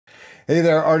Hey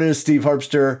there, artist Steve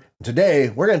Harpster.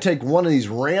 Today, we're going to take one of these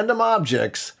random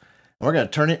objects and we're going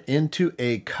to turn it into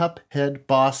a Cuphead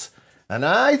boss. And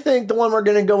I think the one we're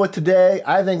going to go with today,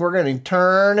 I think we're going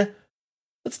to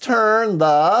let's turn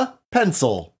the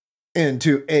pencil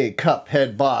into a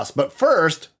Cuphead boss. But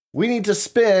first, we need to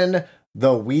spin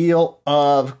the Wheel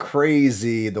of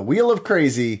Crazy. The Wheel of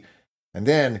Crazy. And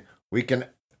then we can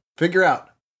figure out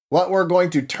what we're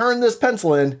going to turn this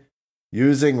pencil in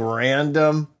using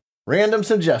random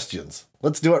suggestions.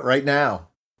 Let's do it right now.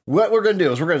 What we're going to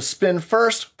do is we're going to spin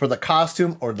first for the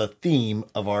costume or the theme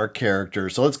of our character.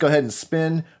 So let's go ahead and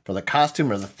spin for the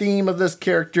costume or the theme of this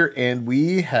character. And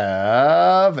we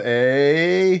have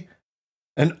an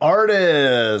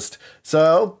artist.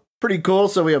 So pretty cool.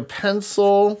 So we have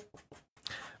pencil.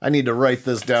 I need to write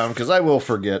this down because I will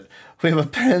forget. We have a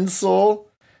pencil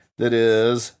that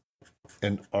is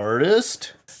an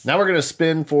artist. Now we're going to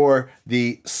spin for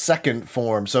the second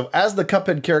form. So as the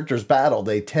Cuphead characters battle,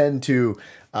 they tend to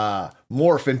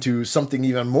morph into something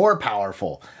even more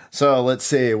powerful. So let's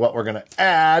see what we're going to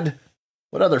add.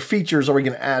 What other features are we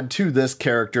going to add to this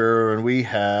character? And we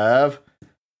have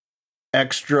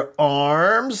extra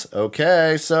arms.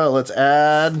 Okay, so let's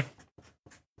add.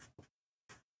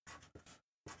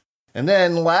 And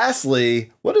then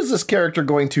lastly, what is this character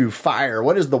going to fire?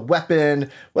 What is the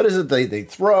weapon? What is it they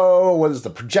throw? What is the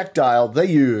projectile they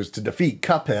use to defeat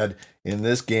Cuphead in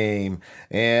this game?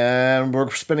 And we're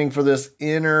spinning for this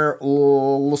inner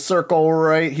little circle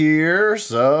right here.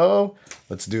 So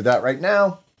let's do that right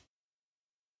now.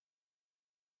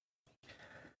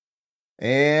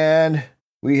 And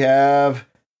we have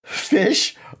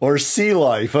fish or sea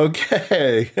life.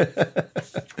 Okay.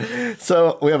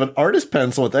 So we have an artist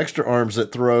pencil with extra arms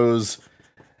that throws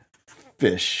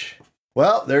fish.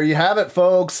 Well, there you have it,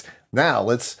 folks. Now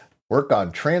let's work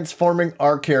on transforming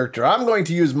our character. I'm going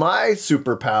to use my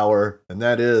superpower, and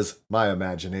that is my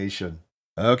imagination.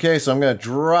 Okay, so I'm going to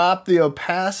drop the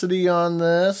opacity on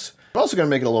this. I'm also going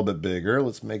to make it a little bit bigger.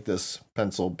 Let's make this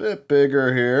pencil a bit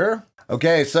bigger here.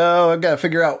 Okay, so I've got to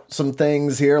figure out some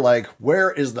things here, like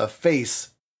where is the face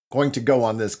going to go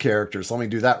on this character? So let me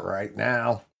do that right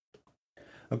now.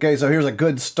 Okay, so here's a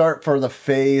good start for the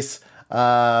face.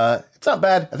 It's not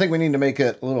bad. I think we need to make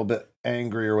it a little bit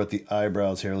angrier with the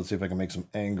eyebrows here. Let's see if I can make some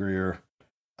angrier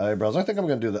eyebrows. I think I'm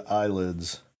going to do the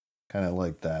eyelids kind of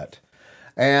like that.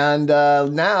 And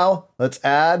now let's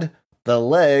add the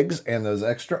legs and those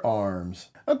extra arms.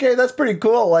 Okay, that's pretty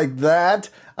cool like that.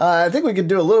 I think we could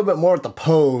do a little bit more with the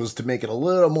pose to make it a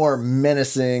little more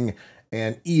menacing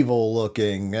and evil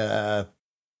looking.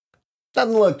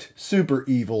 Doesn't look super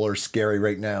evil or scary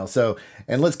right now. So,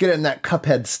 and let's get it in that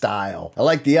Cuphead style. I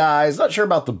like the eyes. Not sure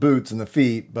about the boots and the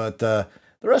feet, but the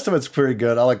rest of it's pretty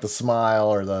good. I like the smile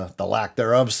or the lack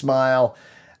thereof smile.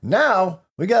 Now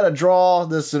we got to draw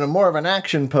this in a more of an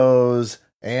action pose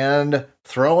and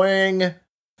throwing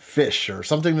fish or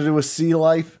something to do with sea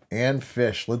life and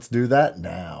fish. Let's do that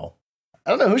now. I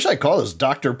don't know, who should I call this?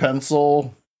 Dr.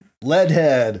 Pencil?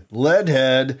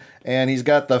 Leadhead. And he's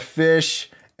got the fish.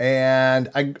 And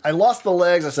I lost the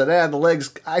legs. I said, the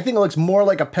legs, I think it looks more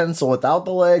like a pencil without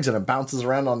the legs and it bounces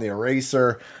around on the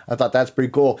eraser. I thought that's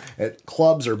pretty cool. It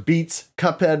clubs or beats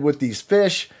Cuphead with these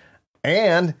fish.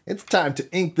 And it's time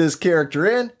to ink this character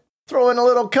in, throw in a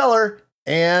little color,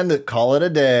 and call it a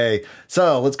day.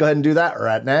 So let's go ahead and do that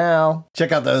right now.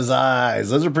 Check out those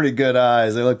eyes. Those are pretty good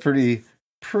eyes. They look pretty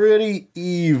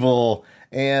evil.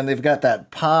 And they've got that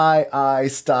pie eye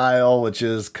style, which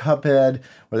is Cuphead,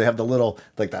 where they have the little,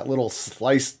 like that little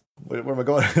slice, where am I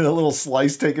going? The little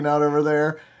slice taken out over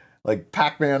there, like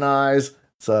Pac-Man eyes.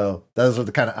 So those are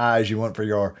the kind of eyes you want for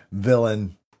your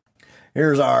villain.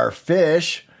 Here's our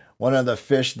fish. One of the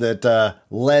fish that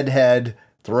Leadhead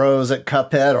throws at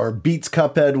Cuphead or beats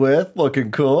Cuphead with.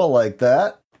 Looking cool like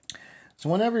that. So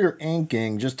whenever you're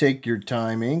inking, just take your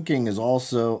time. Inking is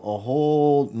also a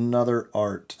whole nother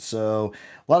art. So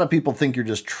a lot of people think you're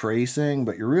just tracing,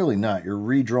 but you're really not. You're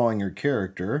redrawing your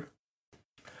character.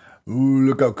 Ooh,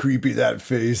 look how creepy that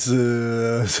face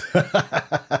is.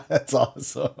 That's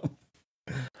awesome.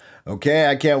 Okay,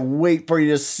 I can't wait for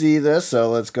you to see this. So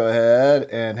let's go ahead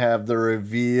and have the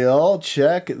reveal.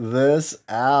 Check this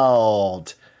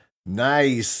out.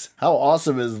 Nice. How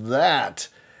awesome is that?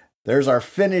 There's our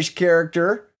finished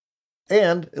character,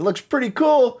 and it looks pretty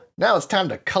cool. Now it's time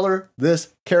to color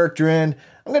this character in.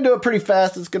 I'm going to do it pretty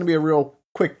fast. It's going to be a real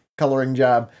quick coloring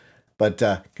job, but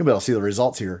you'll be able to see the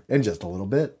results here in just a little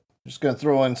bit. I'm just going to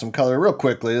throw in some color real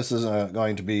quickly. This isn't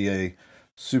going to be a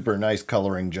super nice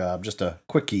coloring job, just a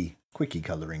quickie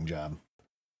coloring job.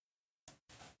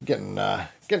 Getting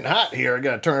hot here. I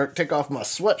got to take off my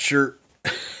sweatshirt.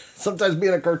 Sometimes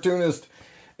being a cartoonist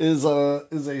is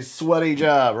a sweaty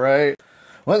job, right?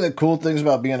 One of the cool things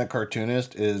about being a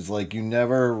cartoonist is like you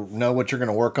never know what you're going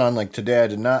to work on. Like today I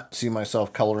did not see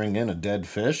myself coloring in a dead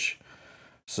fish.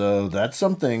 So that's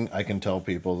something I can tell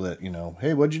people that, you know,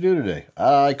 hey, what'd you do today?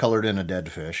 I colored in a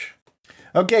dead fish.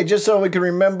 Okay, just so we can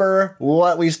remember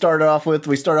what we started off with.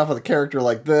 We started off with a character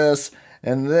like this,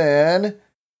 and then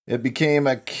it became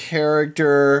a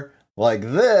character like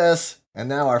this. And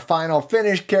now our final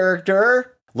finished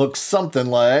character looks something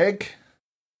like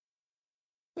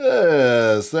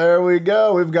this. There we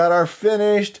go. We've got our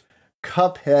finished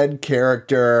Cuphead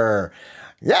character.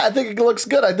 Yeah, I think it looks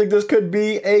good. I think this could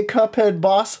be a Cuphead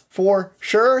boss for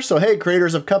sure. So, hey,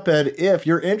 creators of Cuphead, if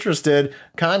you're interested,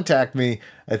 contact me.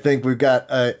 I think we've got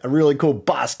a really cool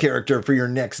boss character for your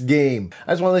next game.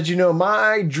 I just want to let you know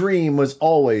my dream was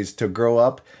always to grow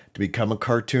up to become a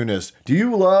cartoonist. Do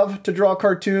you love to draw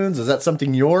cartoons? Is that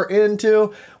something you're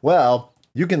into? Well,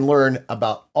 you can learn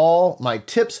about all my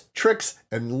tips, tricks,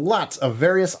 and lots of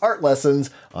various art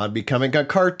lessons on becoming a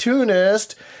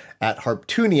cartoonist at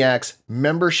HARPTOONIACS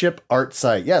membership art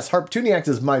site. Yes, HARPTOONIACS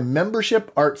is my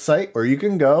membership art site where you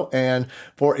can go and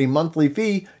for a monthly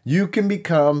fee, you can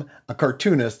become a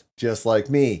cartoonist just like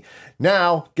me.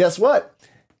 Now, guess what?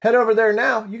 Head over there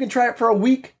now. You can try it for a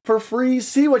week for free.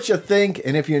 See what you think.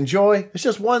 And if you enjoy, it's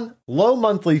just one low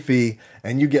monthly fee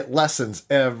and you get lessons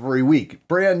every week.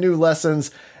 Brand new lessons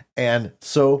and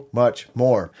so much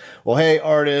more. Well, hey,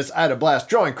 artists, I had a blast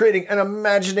drawing, creating, and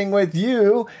imagining with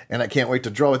you. And I can't wait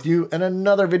to draw with you in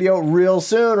another video real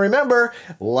soon. Remember,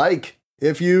 like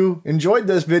if you enjoyed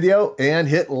this video and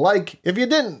hit like if you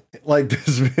didn't like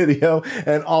this video,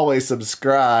 and always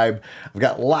subscribe. I've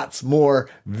got lots more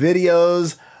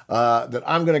videos that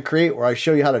I'm going to create where I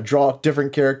show you how to draw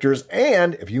different characters.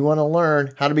 And if you want to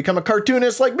learn how to become a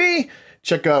cartoonist like me,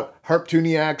 check out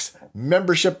HARPTOONIACS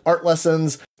membership art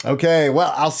lessons. Okay,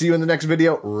 well, I'll see you in the next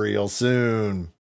video real soon.